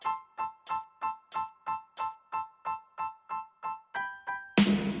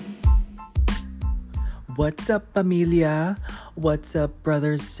What's up, Amelia? What's up,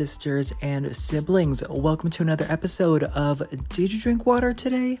 brothers, sisters, and siblings? Welcome to another episode of Did You Drink Water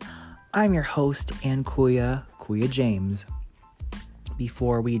Today? I'm your host and Kuya James.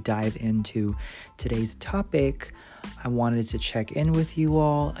 Before we dive into today's topic, I wanted to check in with you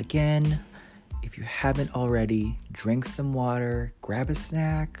all again. If you haven't already, drink some water, grab a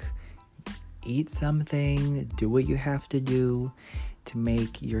snack, eat something, do what you have to do to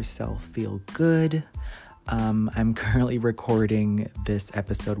make yourself feel good. I'm currently recording this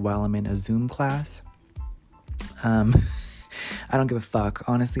episode while I'm in a Zoom class. I don't give a fuck,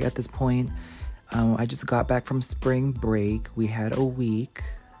 honestly, at this point. I just got back from spring break. We had a week,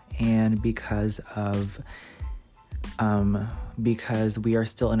 and because we are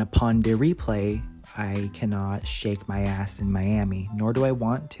still in a Pondé replay, I cannot shake my ass in Miami, nor do I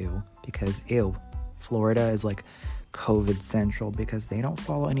want to, because Florida is like COVID central because they don't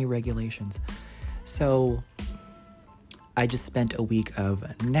follow any regulations. So I just spent a week of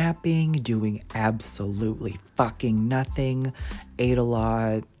napping, doing absolutely fucking nothing, ate a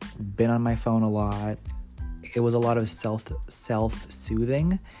lot, been on my phone a lot. It was a lot of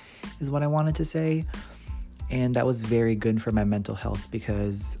self-soothing is what I wanted to say. And that was very good for my mental health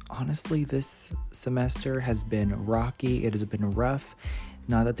because honestly, this semester has been rocky. It has been rough.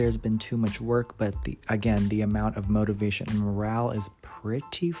 Not that there's been too much work, but the amount of motivation and morale is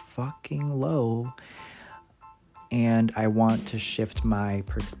pretty fucking low. And I want to shift my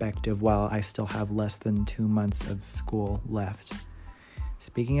perspective while I still have less than 2 months of school left.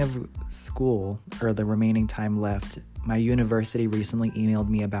 Speaking of school, or the remaining time left, my university recently emailed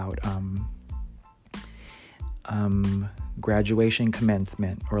me about graduation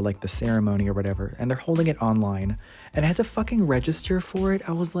commencement, or like the ceremony or whatever, and they're holding it online, and I had to fucking register for it.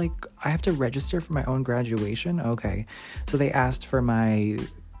 I was like, I have to register for my own graduation? Okay. So they asked for my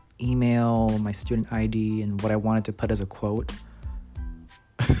email, my student ID, and what I wanted to put as a quote.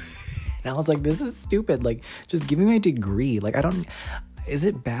 And I was like, this is stupid. Like, just give me my degree. Like, is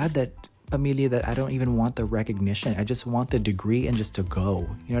it bad that, Amelia, that I don't even want the recognition? I just want the degree and just to go.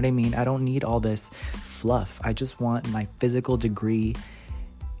 You know what I mean? I don't need all this fluff. I just want my physical degree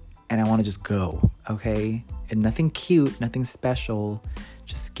and I want to just go, okay? And nothing cute, nothing special.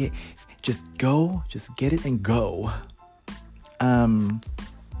 Just get it and go.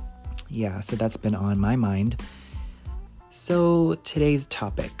 Yeah, so that's been on my mind. So today's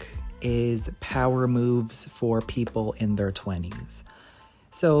topic is power moves for people in their 20s.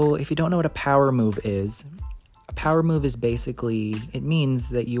 So if you don't know what a power move is basically, it means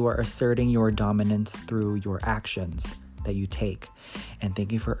that you are asserting your dominance through your actions that you take. And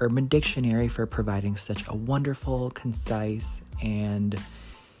thank you for Urban Dictionary for providing such a wonderful,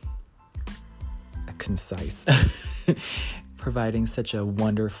 providing such a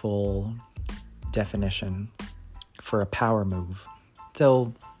wonderful definition for a power move.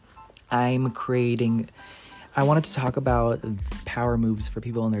 So I wanted to talk about power moves for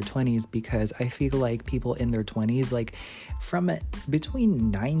people in their 20s because I feel like people in their 20s, like from between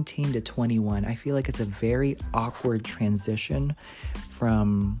 19 to 21, I feel like it's a very awkward transition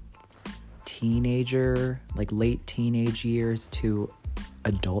from teenager, like late teenage years to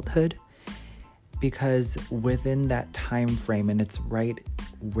adulthood, because within that time frame, and it's right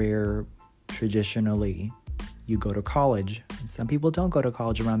where traditionally you go to college. Some people don't go to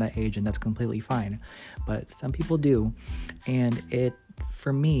college around that age, and that's completely fine, but some people do. And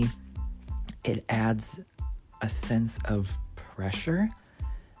for me, it adds a sense of pressure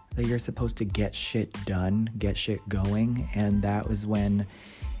that you're supposed to get shit done, get shit going. And that was when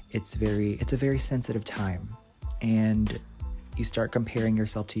it's a very sensitive time. And you start comparing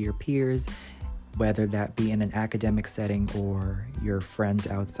yourself to your peers, whether that be in an academic setting or your friends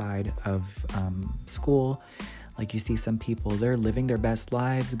outside of school. Like, you see some people, they're living their best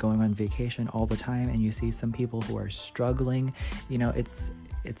lives, going on vacation all the time, and you see some people who are struggling. You know, it's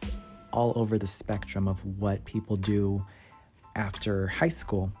all over the spectrum of what people do after high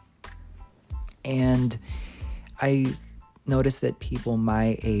school. And I noticed that people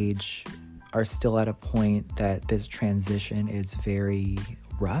my age are still at a point that this transition is very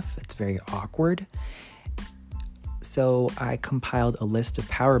rough. It's very awkward. So I compiled a list of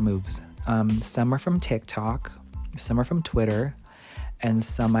power moves. Some are from TikTok, some are from Twitter, and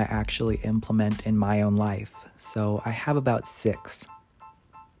some I actually implement in my own life. So I have about 6.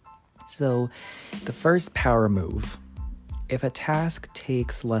 So the first power move: if a task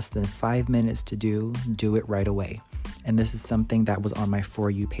takes less than 5 minutes to do it right away. And this is something that was on my For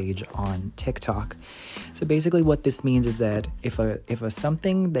You page on TikTok. So basically what this means is that if a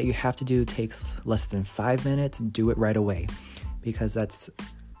something that you have to do takes less than 5 minutes, do it right away. Because that's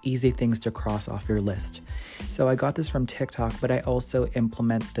easy things to cross off your list. So I got this from TikTok, but I also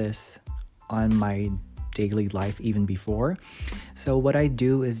implement this on my daily life even before. So what I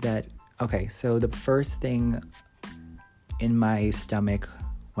do is that, so the first thing in my stomach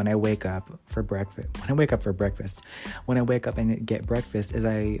when I wake up and get breakfast is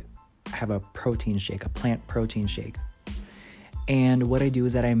I have a protein shake, a plant protein shake. And what I do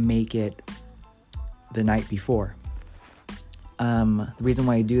is that I make it the night before. The reason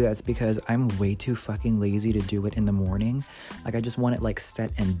why I do that is because I'm way too fucking lazy to do it in the morning. Like, I just want it like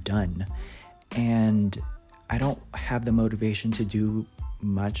set and done. And I don't have the motivation to do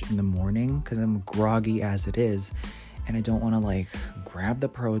much in the morning because I'm groggy as it is. And I don't want to like grab the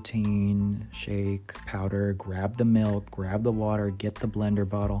protein shake powder, grab the milk, grab the water, get the blender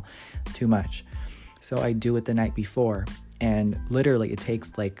bottle. Too much. So I do it the night before. And literally it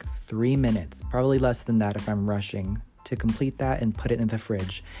takes like 3 minutes, probably less than that if I'm rushing, to complete that and put it in the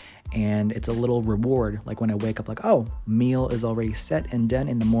fridge. And it's a little reward, like when I wake up, like, oh, meal is already set and done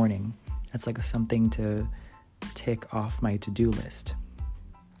in the morning. That's like something to tick off my to-do list.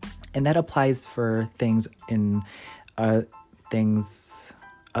 And that applies for things in other things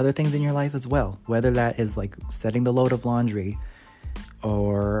in your life as well, whether that is like setting the load of laundry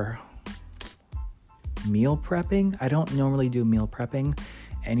or meal prepping. I don't normally do meal prepping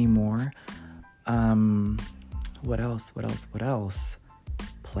anymore. What else?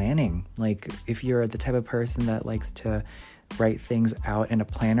 Planning. Like, if you're the type of person that likes to write things out in a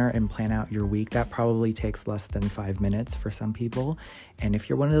planner and plan out your week, that probably takes less than 5 minutes for some people. And if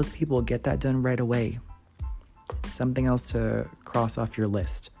you're one of those people, get that done right away. It's something else to cross off your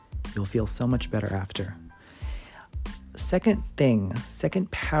list. You'll feel so much better after. Second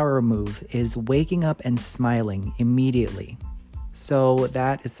power move is waking up and smiling immediately. So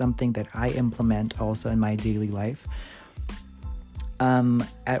that is something that I implement also in my daily life.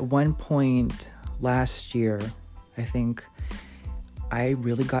 At one point last year, I think I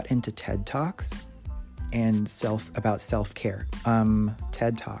really got into TED Talks and about self-care.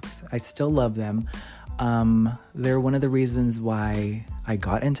 TED Talks, I still love them. They're one of the reasons why I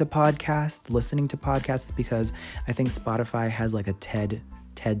got into listening to podcasts, because I think Spotify has like a TED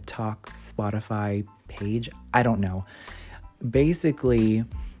Talk Spotify page. I don't know. Basically,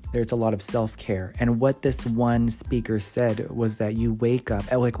 there's a lot of self-care. And what this one speaker said was that you wake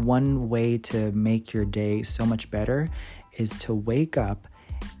up, like, one way to make your day so much better is to wake up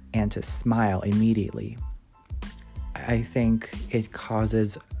and to smile immediately. I think it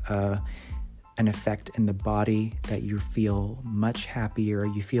causes an effect in the body that you feel much happier,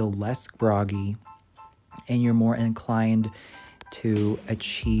 you feel less groggy, and you're more inclined to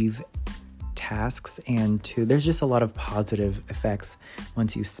achieve tasks, and there's just a lot of positive effects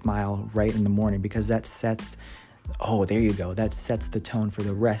once you smile right in the morning, because that sets the tone for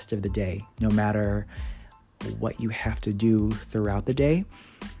the rest of the day, no matter what you have to do throughout the day.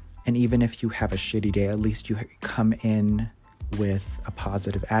 And even if you have a shitty day, at least you come in with a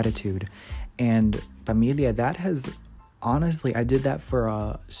positive attitude. And Familia, that has, honestly, I did that for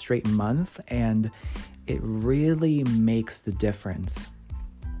a straight month, and it really makes the difference.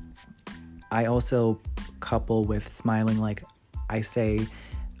 I also couple with smiling, like, I say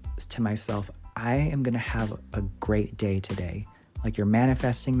to myself, I am going to have a great day today. Like, you're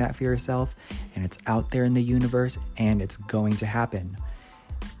manifesting that for yourself, and it's out there in the universe, and it's going to happen.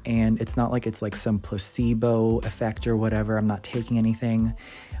 And it's not like it's like some placebo effect or whatever. I'm not taking anything,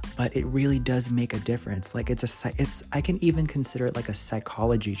 but it really does make a difference. Like, I can even consider it like a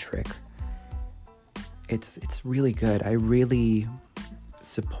psychology trick. It's really good. I really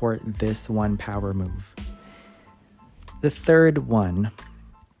support this one power move. The third one,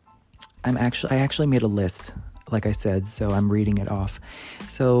 I actually made a list, like I said, so I'm reading it off.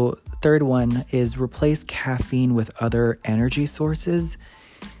 So third one is replace caffeine with other energy sources.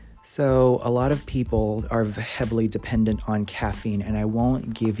 So a lot of people are heavily dependent on caffeine, and I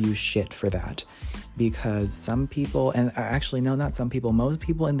won't give you shit for that, because some people, and actually no, not some people, most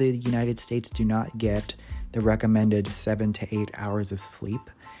people in the United States do not get the recommended 7 to 8 hours of sleep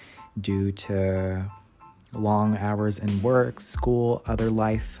due to long hours in work, school, other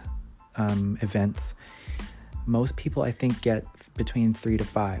life events. Most people, I think, get between 3 to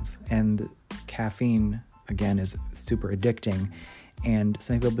 5, and caffeine, again, is super addicting, and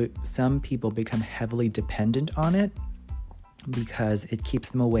some people become heavily dependent on it because it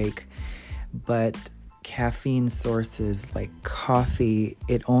keeps them awake. But caffeine sources like coffee,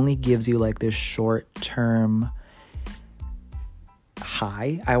 it only gives you like this short-term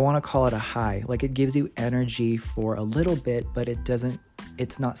high. I want to call it a high. Like, it gives you energy for a little bit, but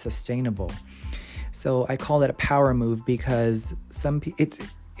it's not sustainable. So I call that a power move, because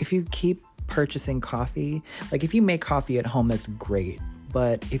if you keep purchasing coffee, like if you make coffee at home, that's great.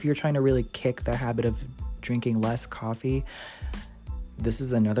 But if you're trying to really kick the habit of drinking less coffee, this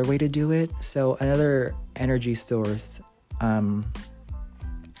is another way to do it. So another energy source, other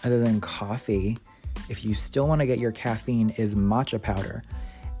than coffee, if you still want to get your caffeine, is matcha powder.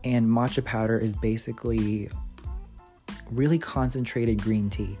 And matcha powder is basically really concentrated green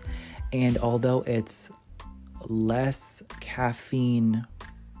tea. And although it's less caffeine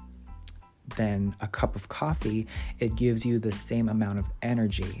than a cup of coffee, it gives you the same amount of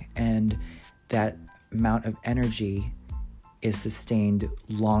energy. And that amount of energy is sustained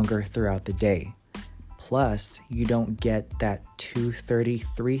longer throughout the day. Plus, you don't get that 2:30,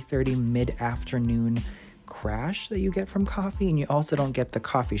 3:30 mid-afternoon crash that you get from coffee, and you also don't get the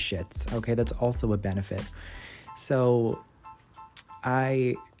coffee shits. Okay, that's also a benefit. So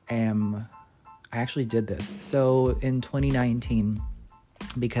I actually did this. So in 2019,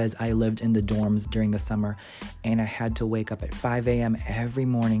 because I lived in the dorms during the summer and I had to wake up at 5 a.m. every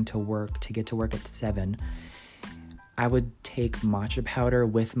morning to get to work at 7, I would take matcha powder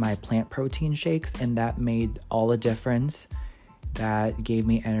with my plant protein shakes, and that made all the difference. That gave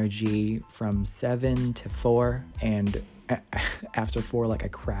me energy from 7 to 4, and after 4, like, I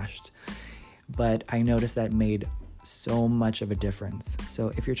crashed. But I noticed that made so much of a difference. So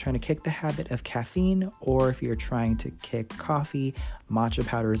if you're trying to kick the habit of caffeine, or if you're trying to kick coffee, matcha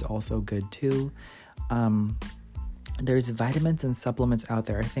powder is also good too. There's vitamins and supplements out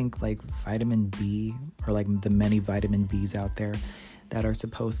there. I think like vitamin B, or like the many vitamin Bs out there that are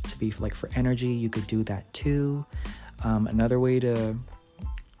supposed to be like for energy. You could do that too. Another way to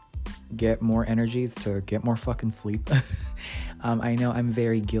get more energy is to get more fucking sleep. I know I'm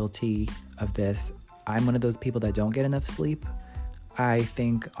very guilty of this. I'm one of those people that don't get enough sleep. I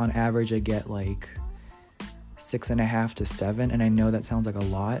think on average I get like 6.5 to 7, and I know that sounds like a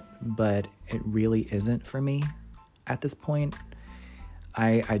lot, but it really isn't for me at this point.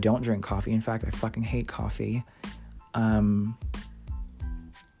 I don't drink coffee. In fact, I fucking hate coffee. So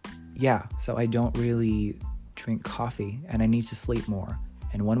I don't really drink coffee, and I need to sleep more.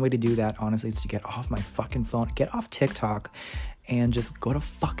 And one way to do that, honestly, is to get off my fucking phone, get off TikTok, and just go to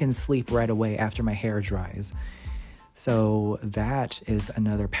fucking sleep right away after my hair dries. So that is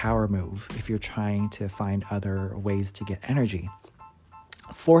another power move if you're trying to find other ways to get energy.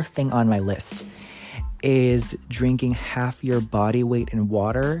 Fourth thing on my list is drinking half your body weight in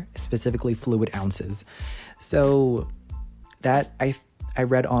water, specifically fluid ounces. So that I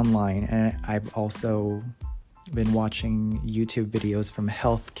read online, and I've also been watching YouTube videos from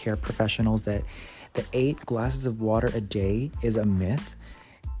healthcare professionals that the 8 glasses of water a day is a myth,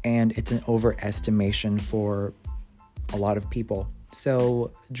 and it's an overestimation for a lot of people.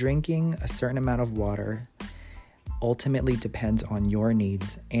 So drinking a certain amount of water ultimately depends on your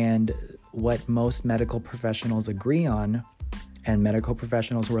needs, and what most medical professionals agree on, and medical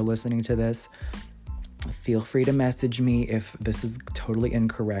professionals who are listening to this, feel free to message me if this is totally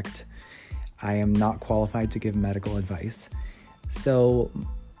incorrect. I am not qualified to give medical advice. So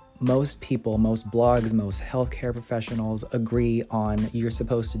most people, most blogs, most healthcare professionals agree on you're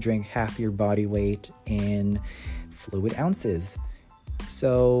supposed to drink half your body weight in fluid ounces.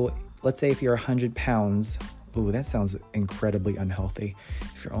 So let's say if you're 100 pounds, that sounds incredibly unhealthy.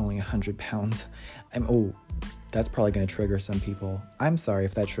 If you're only 100 pounds, that's probably going to trigger some people. I'm sorry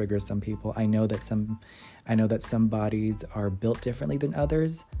if that triggers some people. I know that some bodies are built differently than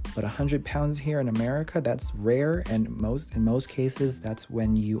others, but 100 pounds here in America, that's rare, and in most cases, that's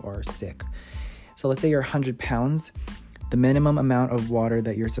when you are sick. So let's say you're 100 pounds. The minimum amount of water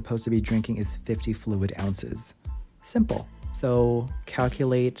that you're supposed to be drinking is 50 fluid ounces. Simple. So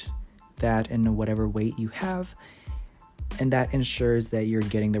calculate that in whatever weight you have, and that ensures that you're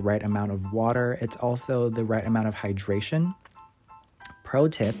getting the right amount of water. It's also the right amount of hydration. Pro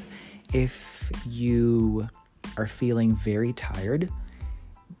tip, if you are feeling very tired,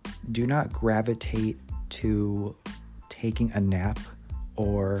 do not gravitate to taking a nap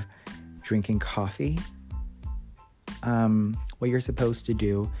or drinking coffee. What you're supposed to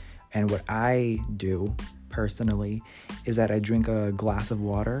do, and what I do personally, is that I drink a glass of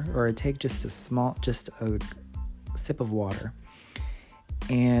water, or I take just a sip of water,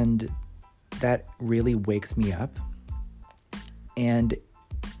 and that really wakes me up. And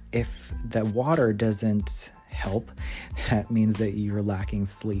if the water doesn't help, that means that you're lacking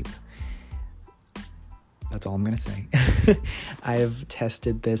sleep. That's all I'm gonna say. I've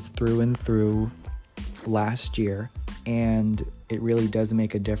tested this through and through last year, and it really does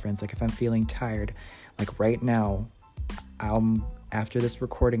make a difference. Like if I'm feeling tired, like right now, after this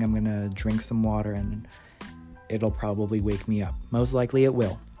recording, I'm gonna drink some water, and it'll probably wake me up. Most likely it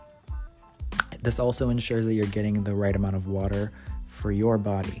will. This also ensures that you're getting the right amount of water for your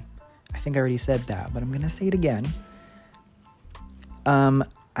body. I think I already said that, but I'm going to say it again.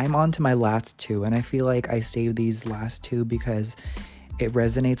 I'm on to my last two, and I feel like I saved these last two because it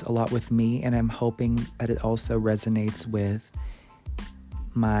resonates a lot with me, and I'm hoping that it also resonates with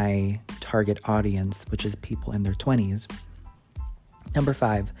my target audience, which is people in their 20s. Number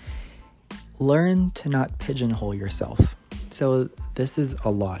 5, learn to not pigeonhole yourself. So this is a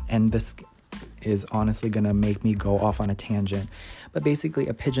lot, and this is honestly gonna make me go off on a tangent. But basically,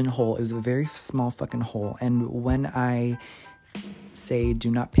 a pigeonhole is a very small fucking hole, and when I say do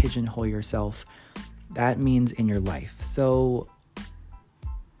not pigeonhole yourself, that means in your life. So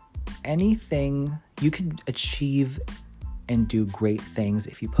anything you can achieve and do great things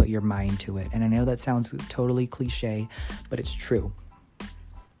if you put your mind to it. And I know that sounds totally cliche, but it's true.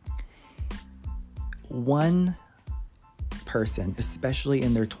 One person, especially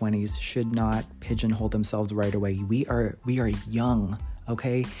in their 20s, should not pigeonhole themselves right away. We are young,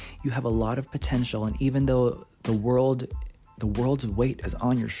 okay? You have a lot of potential, and even though the world's weight is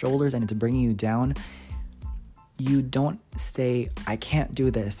on your shoulders and it's bringing you down, you don't say, I can't do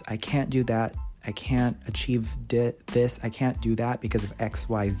this, I can't do that, I can't achieve this, I can't do that because of X,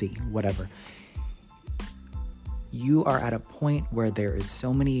 Y, Z, whatever. You are at a point where there is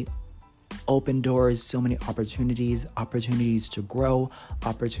so many open doors, so many opportunities to grow,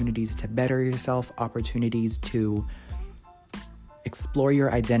 opportunities to better yourself, opportunities to explore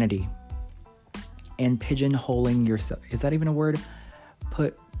your identity. And pigeonholing yourself, is that even a word?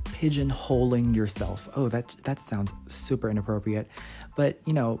 Pigeonholing yourself. Oh, that sounds super inappropriate. But,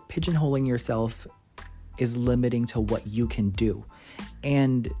 pigeonholing yourself is limiting to what you can do.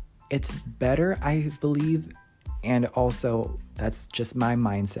 And it's better, I believe, and also that's just my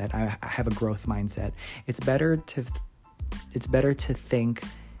mindset. I have a growth mindset. It's better to think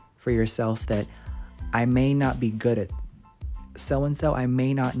for yourself that I may not be good at so-and-so, I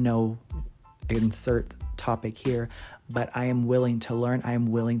may not know, insert topic here, but I am willing to learn, I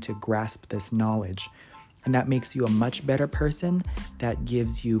am willing to grasp this knowledge. And that makes you a much better person. That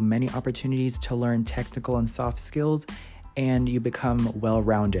gives you many opportunities to learn technical and soft skills, and you become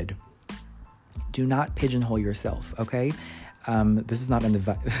well-rounded. Do not pigeonhole yourself, okay? This is not an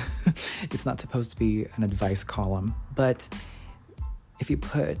advice. It's not supposed to be an advice column, but if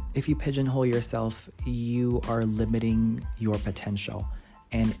you pigeonhole yourself, you are limiting your potential.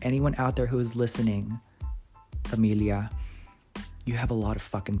 And anyone out there who is listening, Familia, you have a lot of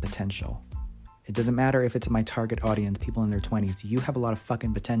fucking potential. It doesn't matter if it's my target audience, people in their 20s, you have a lot of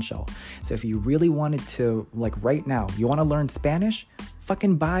fucking potential. So if you really wanted to, like right now, you want to learn Spanish,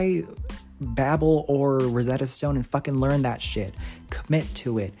 fucking buy Babbel or Rosetta Stone and fucking learn that shit. Commit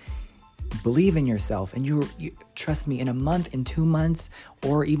to it. Believe in yourself, and you trust me, in a month, in 2 months,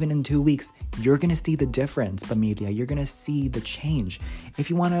 or even in 2 weeks, you're gonna see the difference, Familia. You're gonna see the change. If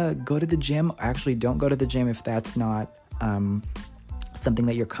you wanna go to the gym, actually don't go to the gym if that's not something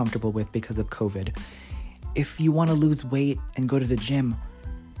that you're comfortable with because of COVID. If you wanna lose weight and go to the gym,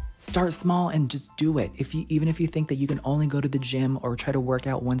 start small and just do it. Even if you think that you can only go to the gym or try to work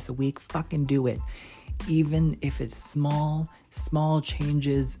out once a week, fucking do it. Even if it's small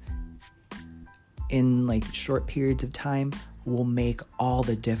changes in like short periods of time will make all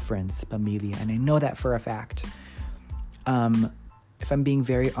the difference, Familia. And I know that for a fact. If I'm being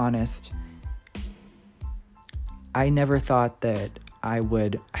very honest, I never thought that I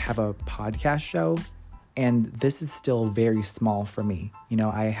would have a podcast show, and this is still very small for me.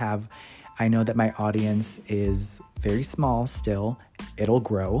 I know that my audience is very small still. It'll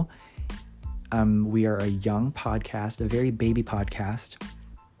grow. We are a young podcast, a very baby podcast.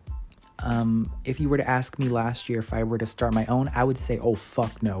 If you were to ask me last year if I were to start my own, I would say, oh,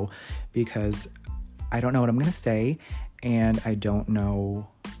 fuck no, because I don't know what I'm going to say, and I don't know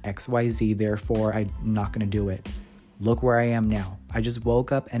XYZ, therefore I'm not going to do it. Look where I am now. I just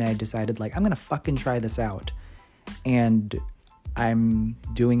woke up and I decided, I'm going to fucking try this out, and I'm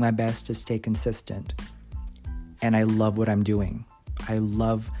doing my best to stay consistent, and I love what I'm doing. I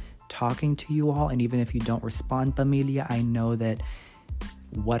love talking to you all, and even if you don't respond, Familia, I know that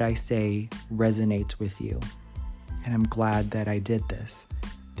what I say resonates with you, and I'm glad that I did this.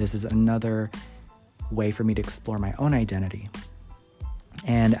 This is another way for me to explore my own identity,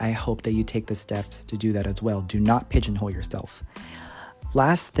 and I hope that you take the steps to do that as well. Do not pigeonhole yourself.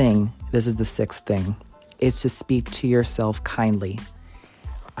 Last thing, this is the 6th thing, is to speak to yourself kindly.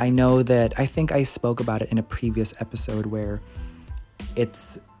 I think I spoke about it in a previous episode where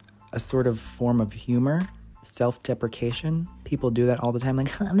it's a sort of form of humor, self-deprecation. People do that all the time,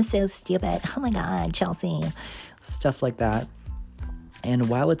 I'm so stupid, oh my god, Chelsea, stuff like that. And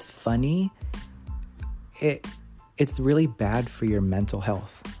while it's funny, it's really bad for your mental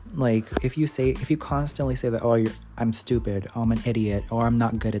health. Like, if you constantly say that, I'm stupid, I'm an idiot, or I'm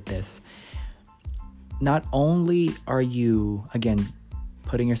not good at this, not only are you, again,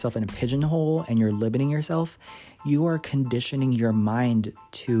 putting yourself in a pigeonhole and you're limiting yourself, you are conditioning your mind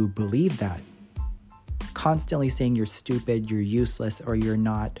to believe that. Constantly saying you're stupid, you're useless, or you're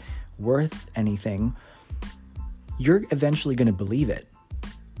not worth anything, you're eventually going to believe it,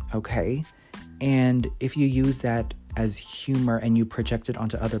 okay? And if you use that as humor and you project it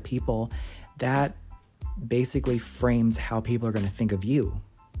onto other people, that basically frames how people are going to think of you.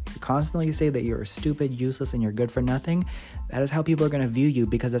 If you constantly say that you're stupid, useless, and you're good for nothing, that is how people are going to view you,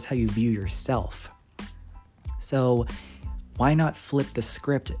 because that's how you view yourself. So why not flip the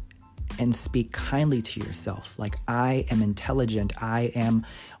script and speak kindly to yourself? Like, I am intelligent. I am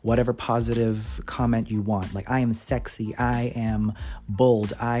whatever positive comment you want. Like, I am sexy. I am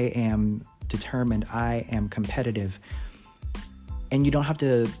bold. I am determined. I am competitive. And you don't have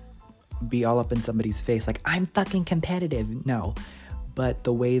to be all up in somebody's face like, I'm fucking competitive. No. But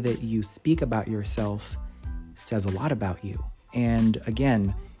the way that you speak about yourself says a lot about you. And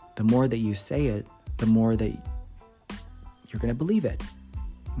again, the more that you say it, the more that you're going to believe it.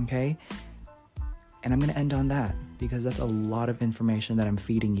 Okay? And I'm going to end on that, because that's a lot of information that I'm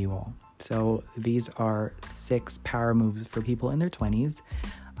feeding you all. So these are 6 power moves for people in their 20s.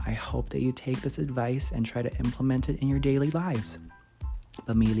 I hope that you take this advice and try to implement it in your daily lives.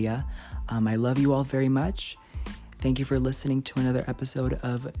 Familia, I love you all very much. Thank you for listening to another episode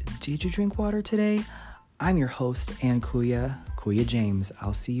of Did You Drink Water Today? I'm your host, Ann Kuya James.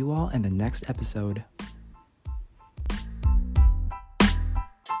 I'll see you all in the next episode.